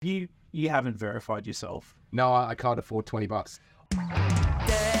You haven't verified yourself. No, I can't afford $20.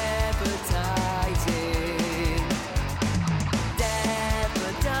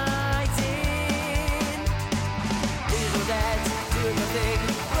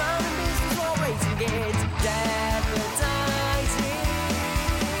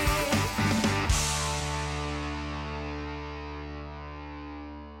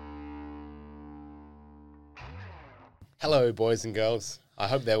 Hello, boys and girls. I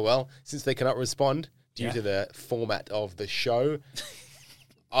hope they're well. Since they cannot respond due to the format of the show,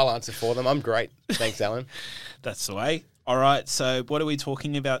 I'll answer for them. I'm great. Thanks, Alan. That's the way. All right, so what are we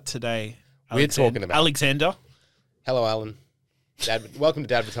talking about today? We're talking about... Alexander. Hello, Alan. Welcome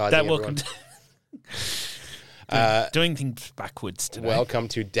to Dadvertising, Welcome doing things backwards today. Welcome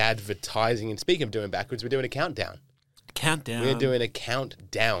to Dadvertising. And speaking of doing backwards, we're doing a countdown. We're doing a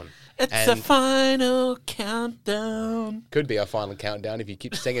countdown. It's the final countdown. Could be our final countdown if you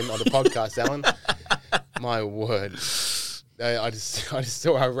keep singing on the podcast, Alan. My word. I just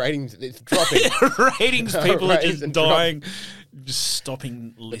saw our ratings. It's dropping. Ratings, people are just dying, just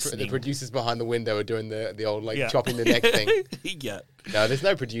stopping listening. The producers behind the window are doing the old chopping the neck thing. Yeah. No, there's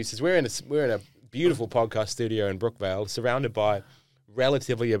no producers. We're in a beautiful podcast studio in Brookvale, surrounded by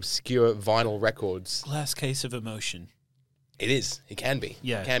relatively obscure vinyl records. Glass case of emotion. It is. It can be.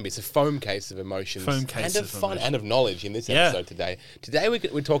 Yeah. It can be. It's a foam case of emotions. Foam case and of fun and of knowledge in this episode today. Today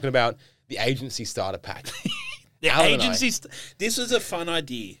we're talking about the agency starter pack. This was a fun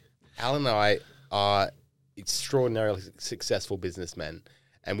idea. Alan and I are extraordinarily successful businessmen,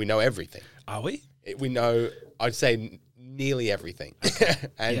 and we know everything. Are we? We know, I'd say, nearly everything.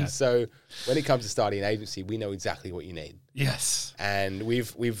 And so when it comes to starting an agency, we know exactly what you need. Yes. And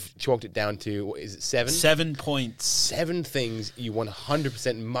we've chalked it down to, what is it, 7? 7 points. 7 things you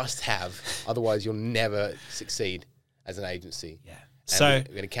 100% must have, otherwise you'll never succeed as an agency. Yeah. And so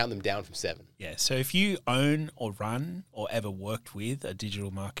we're going to count them down from 7. Yeah. So if you own or run or ever worked with a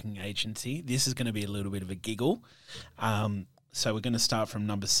digital marketing agency, this is going to be a little bit of a giggle. So we're going to start from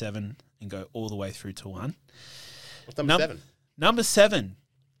number 7 and go all the way through to 1. What's number 7? Number 7,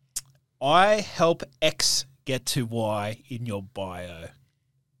 I help X get to Y in your bio.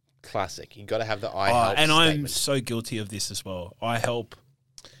 Classic. You got to have the I help and statement. I'm so guilty of this as well. I help.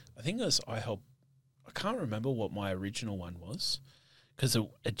 I can't remember what my original one was because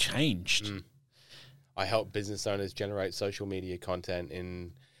it changed. I help business owners generate social media content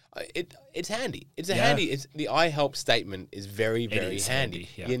in. It's handy. It's handy. It's the I help statement is very, very handy.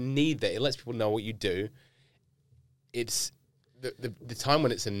 Yeah. You need that. It lets people know what you do. It's the time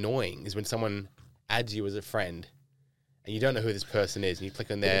when it's annoying is when someone adds you as a friend and you don't know who this person is and you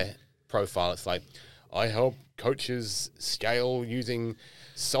click on their profile. It's like, I help coaches scale using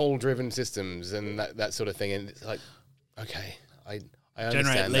soul-driven systems and that sort of thing. And it's like, okay, I understand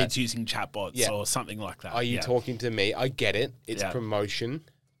Generate that. leads using chatbots or something like that. Are you talking to me? I get it. It's promotion,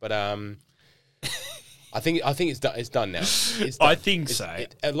 but I think it's done now. It's done. I think so.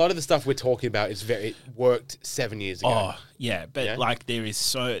 A lot of the stuff we're talking about it worked 7 years ago. Oh yeah, but there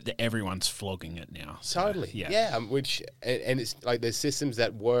is everyone's flogging it now. So, totally. Yeah. Which it's like there's systems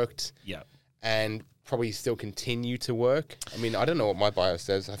that worked. Yeah. And probably still continue to work. I mean, I don't know what my bio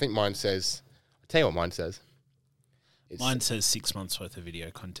says. I think mine says. I'll tell you what mine says. Mine says 6 months worth of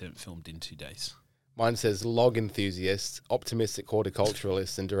video content filmed in 2 days. Mine says log enthusiast, optimistic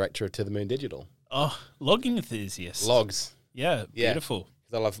horticulturalist, and director of To the Moon Digital. Oh, logging enthusiast. Logs. Yeah, beautiful.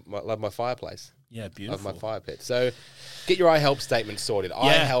 Because I love my fireplace. Yeah, beautiful. I love my fire pit. So get your I help statement sorted.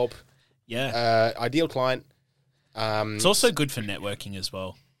 I help. Yeah. Ideal client. It's also good for networking as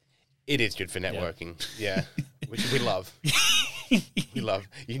well. It is good for networking. Yeah. Which we love. We love.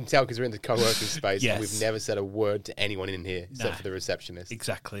 You can tell because we're in the co-working space and we've never said a word to anyone in here except for the receptionist.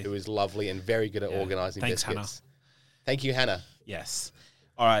 Exactly. Who is lovely and very good at organising biscuits. Hannah. Thank you, Hannah. Yes.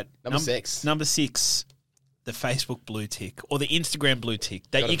 All right. Number 6. Number 6, the Facebook blue tick or the Instagram blue tick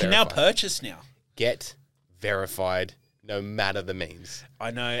that you can now purchase now. Get verified no matter the means.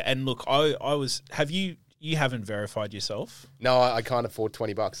 I know. And look, I was, you haven't verified yourself? No, I can't afford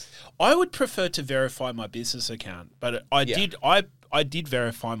 $20. I would prefer to verify my business account, but I did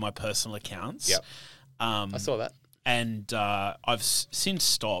verify my personal accounts. Yep. I saw that. And I've since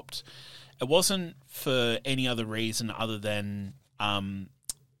stopped. It wasn't for any other reason other than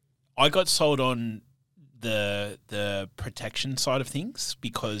I got sold on the protection side of things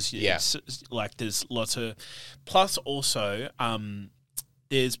because it's like there's lots of plus also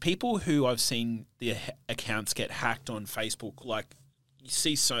there's people who I've seen their accounts get hacked on Facebook. Like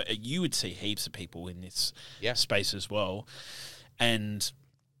you would see heaps of people in this space as well. And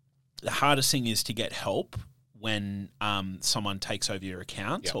the hardest thing is to get help when someone takes over your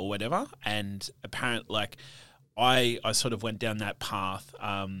account Yep. or whatever. And apparently, like, I sort of went down that path.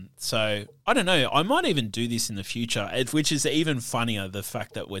 So I don't know. I might even do this in the future, which is even funnier, the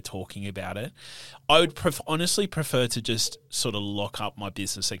fact that we're talking about it. I would honestly prefer to just sort of lock up my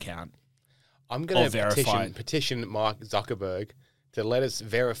business account. I'm going to verify. petition Mark Zuckerberg to let us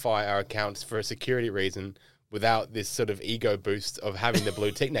verify our accounts for a security reason without this sort of ego boost of having the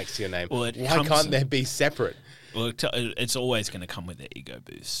blue tick next to your name. Well, Why can't they be separate? Well, it's always going to come with the ego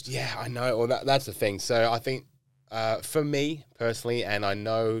boost. Yeah, I know. Well, that's the thing. So I think for me personally, and I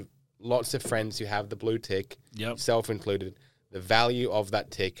know lots of friends who have the blue tick, Yep. self included, the value of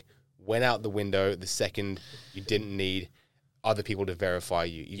that tick went out the window the second you didn't need other people to verify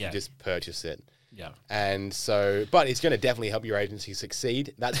you. You could just purchase it. Yeah. And so, but it's going to definitely help your agency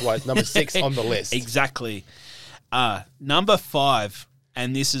succeed. That's why it's number 6 on the list. Exactly. Number 5,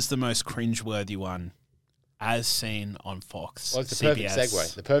 and this is the most cringeworthy one, as seen on Fox. Well, it's the CBS. perfect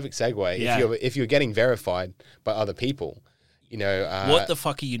segue. The perfect segue. Yeah. If you're getting verified by other people, you know What the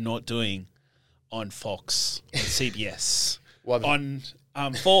fuck are you not doing on Fox, on CBS, well,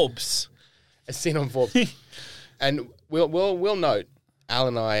 on Forbes? as seen on Forbes. And we'll note, Al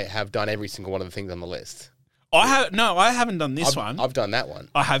and I have done every single one of the things on the list. I haven't done this one. I've done that one.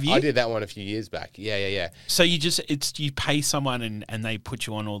 Oh, have you? I did that one a few years back. Yeah. So you pay someone and they put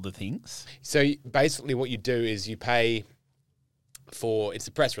you on all the things? So basically what you do is you pay for, it's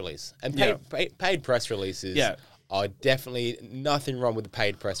a press release. And paid press releases are definitely nothing wrong with the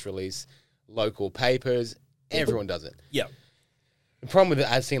paid press release. Local papers, everyone does it. Yeah. The problem with the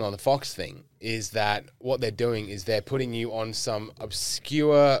as seen on the Fox thing is that what they're doing is they're putting you on some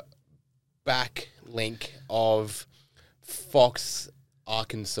obscure back link of Fox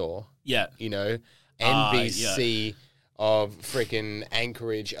Arkansas, Yeah. you know, NBC of freaking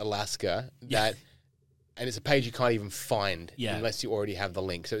Anchorage, Alaska, and it's a page you can't even find unless you already have the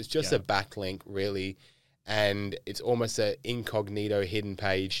link. So it's just a backlink, really, and it's almost an incognito hidden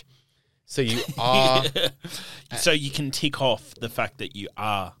page. So you are... So you can tick off the fact that you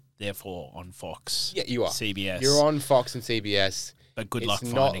are, therefore, on Fox. Yeah, you are. CBS. You're on Fox and CBS. But good luck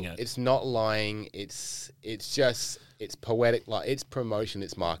finding it. It's not lying. It's just, it's poetic. Like, it's promotion.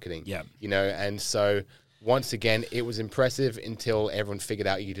 It's marketing. Yeah. You know, and so once again, it was impressive until everyone figured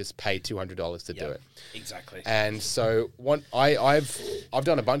out you just pay $200 to do it. Exactly. And so I've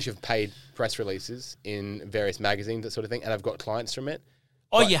done a bunch of paid press releases in various magazines, that sort of thing, and I've got clients from it.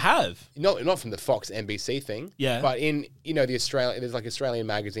 Oh, you have? Not from the Fox NBC thing. Yeah. But in, you know, there's like Australian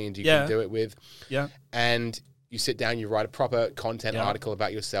magazines you can do it with. Yeah. And you sit down, you write a proper content article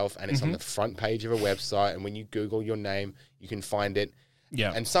about yourself, and it's on the front page of a website. And when you Google your name, you can find it.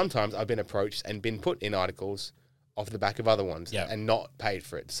 Yeah. And sometimes I've been approached and been put in articles off the back of other ones and not paid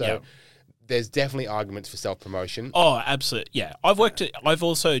for it. So there's definitely arguments for self-promotion. Oh, absolutely. Yeah. I've worked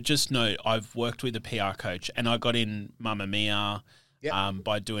with a PR coach, and I got in Mamma Mia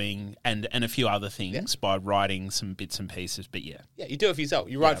by doing, and a few other things by writing some bits and pieces. But yeah, you do it for yourself.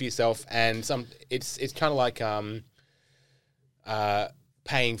 You write for yourself, and it's kind of like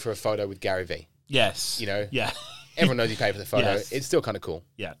paying for a photo with Gary Vee. Yes. You know. Yeah. Everyone knows you pay for the photo. Yes. It's still kind of cool.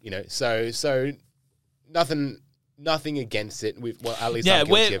 Yeah. You know. So nothing against it. At least I'm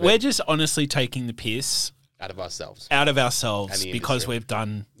guilty of we're it. just honestly taking the piss out of ourselves and the because industry. we've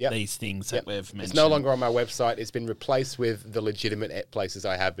done these things that we've mentioned. It's no longer on my website. It's been replaced with the legitimate places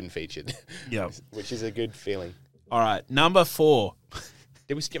I have been featured. Yeah. Which is a good feeling. All right. Number 4.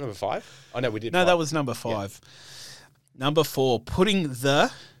 Did we skip number 5? Oh, no, we did. No, 5. that was number 5. Yeah. Number 4, putting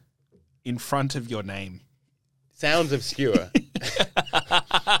the in front of your name. Sounds obscure.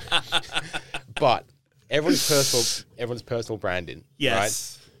 But everyone's personal branding.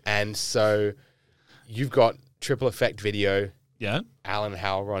 Yes. Right? And so you've got Triple Effect Video. Yeah. Alan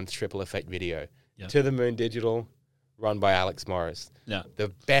Howell runs Triple Effect Video. Yeah. To the Moon Digital, run by Alex Morris. Yeah. The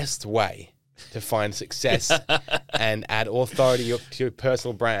best way to find success and add authority to your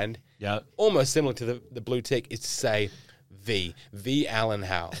personal brand, almost similar to the blue tick, is to say the Alan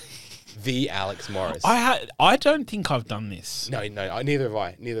Howell, the Alex Morris. I don't think I've done this. No, neither have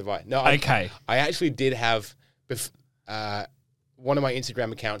I. No, Okay. I actually did have one of my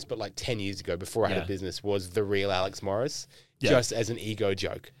Instagram accounts, but like 10 years ago, before I had a business, was the real Alex Morris, just as an ego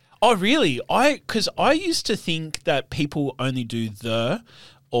joke. Oh, really? Because I used to think that people only do the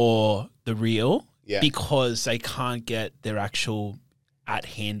or the real because they can't get their actual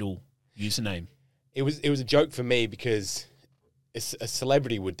 @handle username. It was a joke for me because a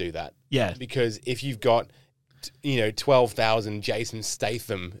celebrity would do that. Yeah. Because if you've got 12,000 Jason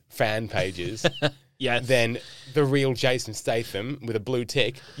Statham fan pages, Yes. then the real Jason Statham with a blue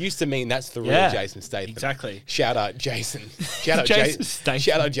tick used to mean that's the real Yeah, Jason Statham. exactly. Shout out Jason. Shout out Jason Statham.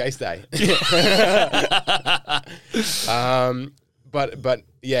 Shout out Jay Stay. But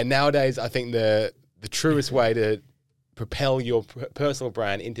yeah, nowadays I think the truest way to propel your personal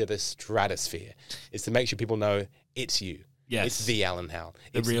brand into the stratosphere is to make sure people know it's you. Yes. It's the Alan Howell.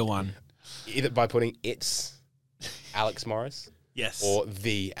 The It's real one. either by putting it's Alex Morris Yes. or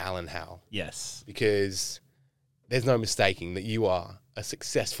the Alan Howell, yes. because there's no mistaking that you are a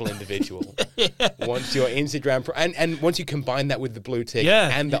successful individual. Once your Instagram and once you combine that with the blue tick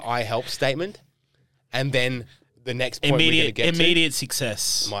and the I help statement, and then the next point we're going to get immediate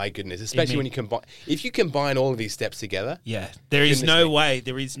success. my goodness, especially when you if you combine all of these steps together. Yeah, there is Goodness no me. way.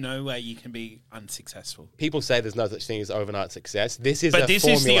 There is no way you can be unsuccessful. People say there's no such thing as overnight success. This is But a this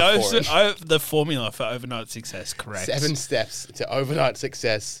is formula for it. the formula for overnight success. Correct. 7 steps to overnight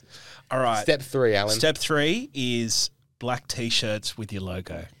success. All right. Step 3, Alan. Step 3 is black t-shirts with your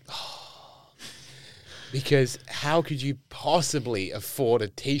logo. Because how could you possibly afford a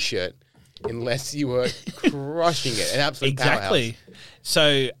T-shirt unless you were crushing it? An absolute Exactly.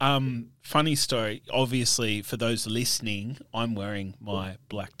 So, funny story. Obviously, for those listening, I'm wearing my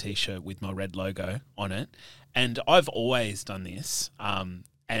black t-shirt with my red logo on it. And I've always done this.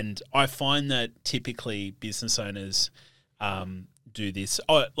 And I find that typically business owners do this.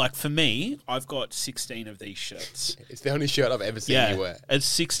 Oh, like for me, I've got 16 of these shirts. powerhouse. It's the only shirt I've ever seen you wear. It's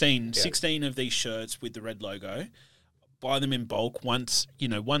 16 of these shirts with the red logo. Buy them in bulk once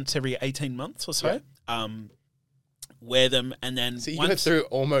every 18 months or so. Wear them and then So you go through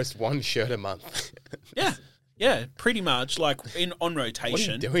almost one shirt a month. Yeah, pretty much like on What are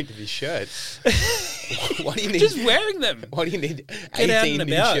rotation. you doing to these shirts? What do you need? Just wearing them. What do you need? Get out 18 and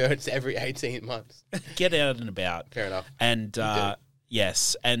new about. shirts every 18 months. Get out and about. Fair enough. And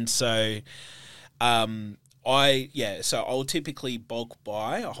yes, and so so I'll typically bulk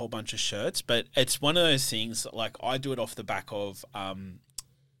buy a whole bunch of shirts, but it's one of those things that, like, I do it off the back of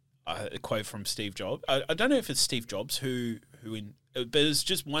a quote from Steve Jobs. I don't know if it's Steve Jobs but it's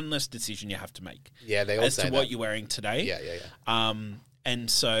just one less decision you have to make. Yeah, they all as say to what that. you're wearing today. Yeah.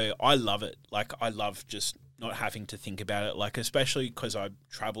 And so I love it. Like, I love just not having to think about it. Like, especially because I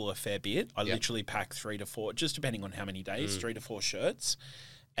travel a fair bit. I literally pack 3 to 4, just depending on how many days, 3 to 4 shirts,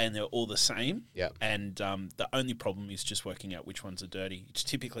 and they're all the same. Yeah. And the only problem is just working out which ones are dirty. It's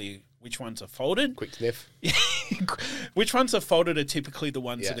typically which ones are folded. Quick sniff. Which ones are folded are typically the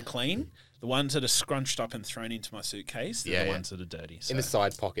ones Yeah. that are clean. The ones that are scrunched up and thrown into my suitcase, they're the ones that are dirty. So. In the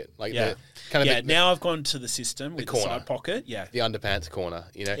side pocket. Like Yeah. the kind of Now I've gone to the system with the corner. side pocket. Yeah, the underpants corner,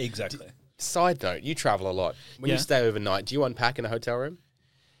 you know. exactly. Side note, you travel a lot. When you stay overnight, do you unpack in a hotel room?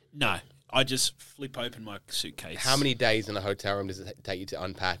 No, I just flip open my suitcase. How many days in a hotel room does it take you to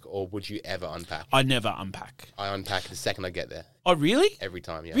unpack, or would you ever unpack? I never unpack. I unpack the second I get there, Oh, really? every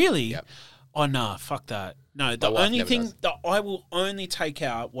time. Yeah. Really? Yep. Oh, nah, fuck that. No, the My wife only never thing does. that I will only take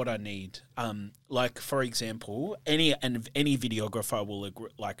out what I need. Like, for example, any videographer will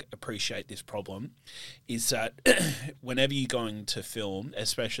appreciate this problem, is that whenever you're going to film,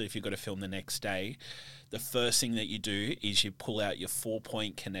 especially if you've got to film the next day, the first thing that you do is you pull out your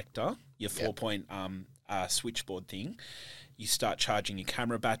 4-point connector, your 4-point switchboard thing. You start charging your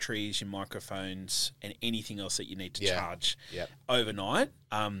camera batteries, your microphones, and anything else that you need to charge overnight.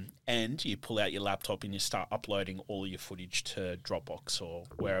 And you pull out your laptop and you start uploading all of your footage to Dropbox or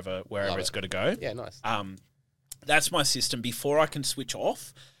wherever it's got to go. Yeah, nice. That's my system. Before I can switch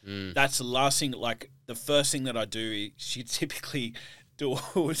off, that's the last thing. Like, the first thing that I do is you typically do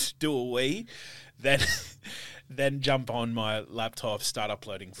a wee, then jump on my laptop, start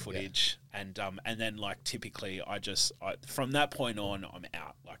uploading footage, and then, like, typically from that point on, I'm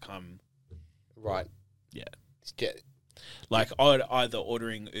out. Like, Right. yeah, Get, like either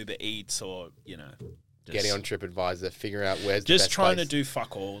ordering Uber Eats or just getting on TripAdvisor, figuring out where's the just best trying place. to do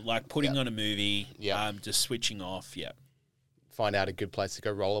fuck all, like putting on a movie, just switching off. Yeah, Find out a good place to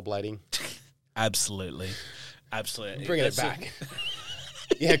go rollerblading. absolutely. Bringing it back.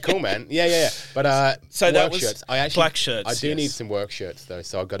 Yeah, cool, man. Yeah. But So work that was shirts. I actually, black shirts. I do yes. need some work shirts though,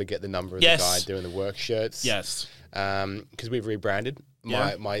 so I've got to get the number of Yes. the guy doing the work shirts. Yes. Because we've rebranded.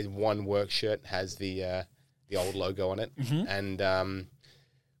 Yeah. My one work shirt has the old logo on it, and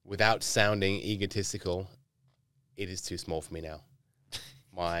without sounding egotistical, it is too small for me now.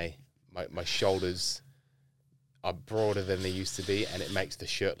 My shoulders are broader than they used to be, and it makes the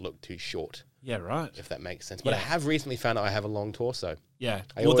shirt look too short. Yeah. Right. If that makes sense. But I Yeah. have recently found out I have a long torso. Yeah.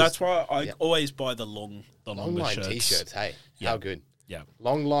 I Well, always- that's why I always buy the longer Long line shirts. t-shirts. Hey, how good. Yeah.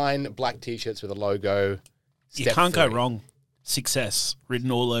 Long line black t-shirts with a logo. You Step can't go 3. wrong. Success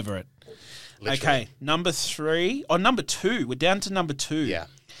written all over it. Literally. Okay, number 3 or number 2. We're down to number 2. Yeah.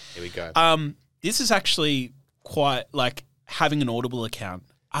 Here we go. This is actually quite like having an Audible account.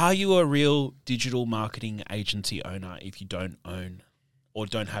 Are you a real digital marketing agency owner if you don't own or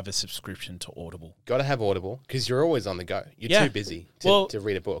don't have a subscription to Audible? Got to have Audible because you're always on the go. You're Yeah. too busy to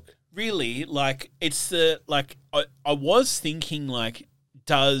read a book. Really, like it's the like I was thinking like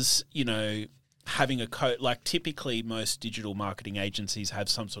does having a coach, like typically most digital marketing agencies have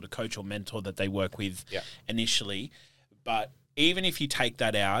some sort of coach or mentor that they work with initially, but even if you take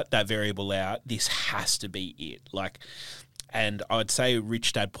that variable out, this has to be it. Like, and I'd say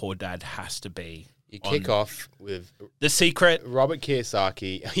Rich Dad Poor Dad has to be. You kick off with The Secret. Robert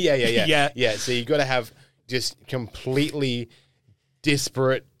Kiyosaki. Yeah. Yeah. So you've got to have just completely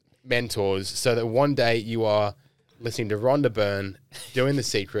disparate mentors so that one day you are listening to Rhonda Byrne, doing The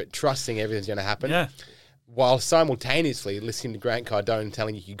Secret, trusting everything's going to happen. Yeah. While simultaneously listening to Grant Cardone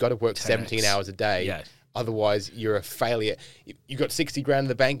telling you got to work 17 hours a day. Yeah. Otherwise, you're a failure. You got 60 grand in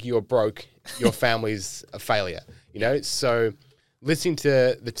the bank, you're broke. Your family's a failure. So listening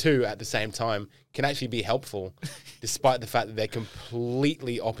to the two at the same time can actually be helpful, despite the fact that they're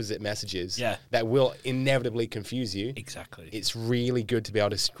completely opposite messages that will inevitably confuse you. Exactly. It's really good to be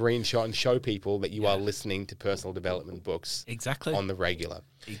able to screenshot and show people that you are listening to personal development books Exactly. on the regular.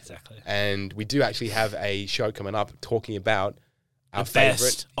 Exactly. And we do actually have a show coming up talking about our The favorite.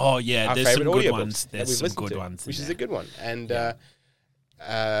 best. Oh yeah, Our there's some favorite good audiobooks ones. that There's we've some listened good to, ones, which in is there. a good one. And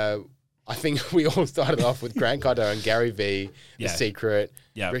I think we all started off with Grant Cardone, Gary Vee, The Secret,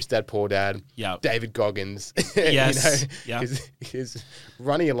 Rich Dad Poor Dad, David Goggins. Yes. Because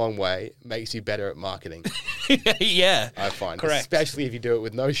running a long way makes you better at marketing. Yeah, I find, correct. especially if you do it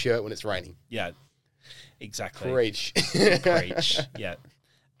with no shirt when it's raining. Yeah, exactly. Preach. Preach. Yeah,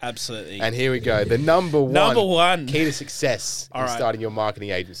 absolutely. And here we go. The number one key to success in right. starting your marketing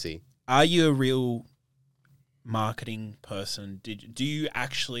agency. Are you a real marketing person? Do you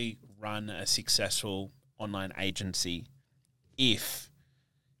actually run a successful online agency if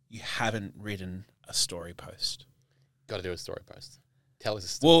you haven't written a story post? Got to do a story post. Tell us a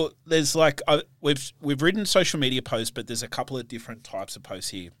story. Well, there's like we've written social media posts, but there's a couple of different types of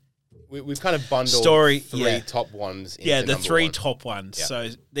posts here. We've kind of bundled three top ones. Yeah, the three one. top ones. Yeah. So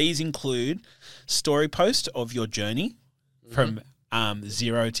these include story post of your journey from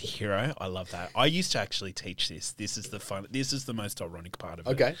 0 to hero. I love that. I used to actually teach this. This is the most ironic part of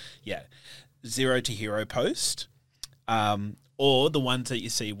it. Okay. Yeah. 0 to hero post. Or the ones that you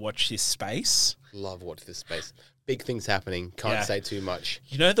see, watch this space. Love watch this space. Big things happening. Can't say too much.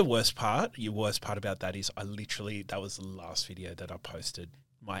 You know the worst part? Your worst part about that is that was the last video that I posted,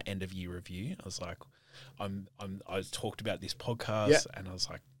 my end of year review. I was like, I talked about this podcast and I was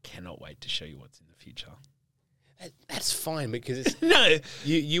like, cannot wait to show you what's in the future. That's fine because it's No.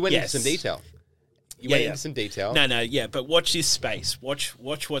 you went into some detail. You went into some detail. No, but watch this space. Watch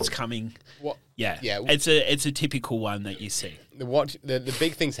what's coming. What? Yeah. Yeah. It's a typical one that you see. The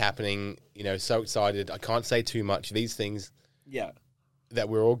big things happening, so excited. I can't say too much. These things that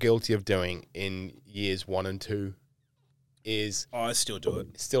we're all guilty of doing in years 1 and 2 is I still do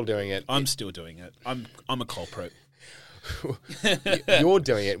it. Still doing it. I'm still doing it. I'm a culprit. You're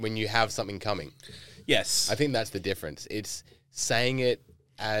doing it when you have something coming. Yes. I think that's the difference. It's saying it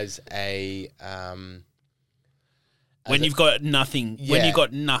as when you've got nothing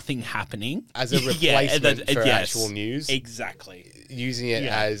happening as a replacement for actual news. Exactly. Using it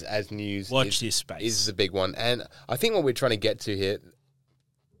as news. Watch this space is the big one. And I think what we're trying to get to here,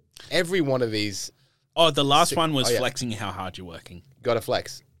 every one of these. Oh, the last one was flexing how hard you're working. Got to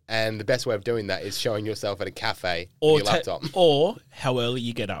flex. And the best way of doing that is showing yourself at a cafe with your laptop. Or how early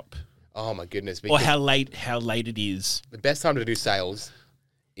you get up. Oh my goodness. Or how late it is. The best time to do sales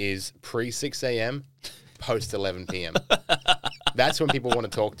is pre 6 a.m., post 11 p.m. That's when people want to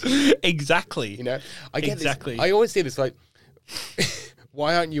talk to you. Exactly. I get this. I always see this like,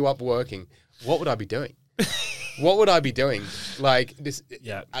 why aren't you up working? What would I be doing? What would I be doing? Like this,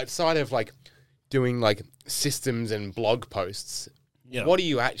 outside of like doing like systems and blog posts, what are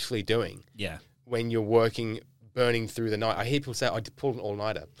you actually doing? Yeah. When you're working, burning through the night. I hear people say, I pulled an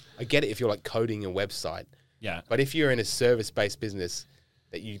all-nighter. I get it if you're like coding a website. Yeah. But if you're in a service-based business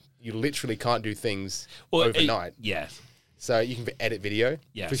that you literally can't do things overnight. So you can edit video.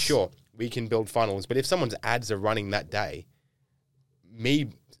 Yes. For sure. We can build funnels. But if someone's ads are running that day, me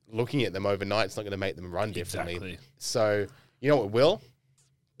looking at them overnight, it's not going to make them run differently. Exactly. So you know what will?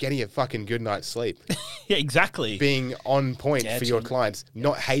 Getting a fucking good night's sleep. Yeah, exactly. Being on point for your clients,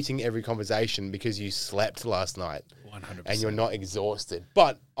 not hating every conversation because you slept last night 100%. and you're not exhausted.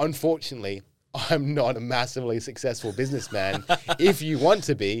 But unfortunately, I'm not a massively successful businessman. If you want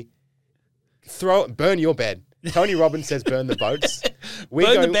to be, burn your bed. Tony Robbins says burn the boats.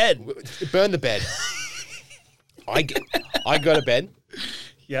 Burn the bed. Burn the bed. I go to bed.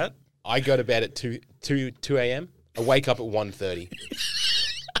 Yeah. I go to bed at 2 a.m. I wake up at 1:30.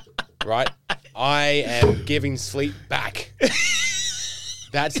 Right? I am giving sleep back.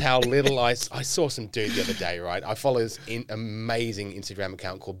 That's how little I saw some dude the other day, right? I follow this amazing Instagram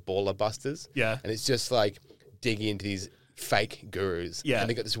account called Baller Busters. Yeah. And it's just like digging into these fake gurus. Yeah. And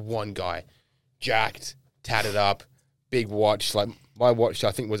they got this one guy, jacked, tatted up, big watch. Like my watch,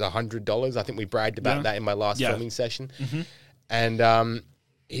 I think was $100. I think we bragged about that in my last filming session. Mm-hmm. And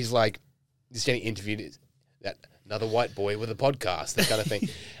he's like, just getting interviewed, that another white boy with a podcast, that kind of thing.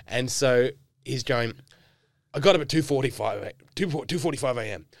 And so he's going, I got up at 2:45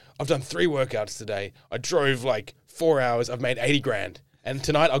 a.m. I've done 3 workouts today. I drove like 4 hours. I've made 80 grand. And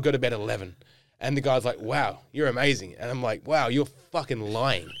tonight I'll go to bed at 11. And the guy's like, wow, you're amazing. And I'm like, wow, you're fucking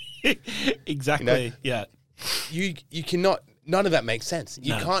lying. Exactly. You know? You cannot, none of that makes sense.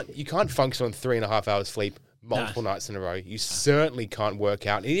 You can't function on 3.5 hours sleep multiple nights in a row. You certainly can't work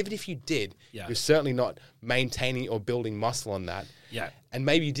out. And even if you did, you're certainly not maintaining or building muscle on that. Yeah. And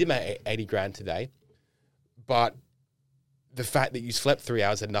maybe you did make 80 grand today, but the fact that you slept 3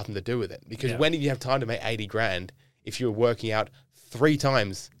 hours had nothing to do with it. Because when did you have time to make 80 grand if you were working out 3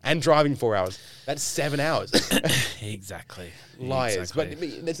 times and driving 4 hours? That's 7 hours. Exactly. Liars.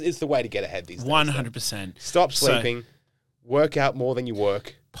 Exactly. But it's the way to get ahead these days. 100%. Stop sleeping. Work out more than you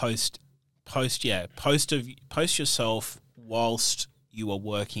work. Post yourself whilst you are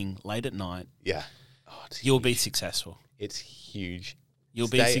working late at night. Yeah. You'll be successful. It's huge. You'll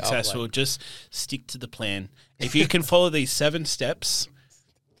be successful. Just stick to the plan. If you can follow these 7 steps,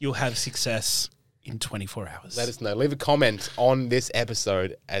 you'll have success in 24 hours. Let us know. Leave a comment on this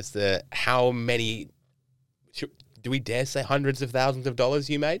episode as to how many, do we dare say hundreds of thousands of dollars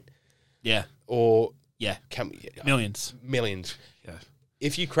you made? Yeah. Or millions. Millions. Yeah.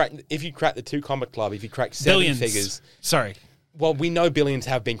 If you crack the 2 Combat Club, if you crack 7 billions. figures. Sorry. Well, we know billions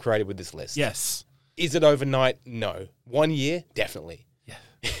have been created with this list. Yes. Is it overnight? No. 1 year? Definitely. Yeah.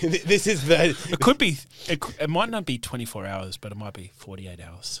 This is the... It could be... It might not be 24 hours, but it might be 48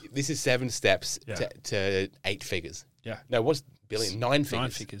 hours. This is 7 steps to 8 figures. Yeah. No, what's billion? 9 figures. 9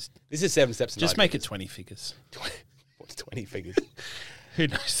 figures. This is 7 steps to 9 Just make figures. it 20 figures. What's 20 figures? Who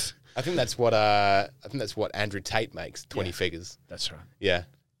knows? I think that's what Andrew Tate makes, 20 figures. That's right. Yeah.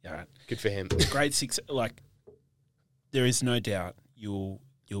 Yeah. Right. Good for him. Great success. Like, there is no doubt you'll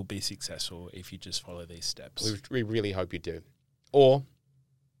be successful if you just follow these steps. We really hope you do. Or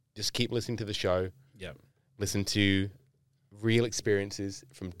just keep listening to the show. Yeah. Listen to real experiences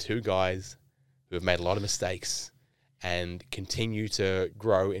from 2 guys who have made a lot of mistakes and continue to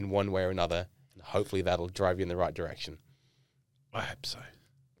grow in one way or another. And hopefully that'll drive you in the right direction. I hope so.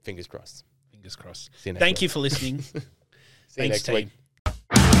 Fingers crossed. Fingers crossed. See you next Thank week. you for listening. See you next week.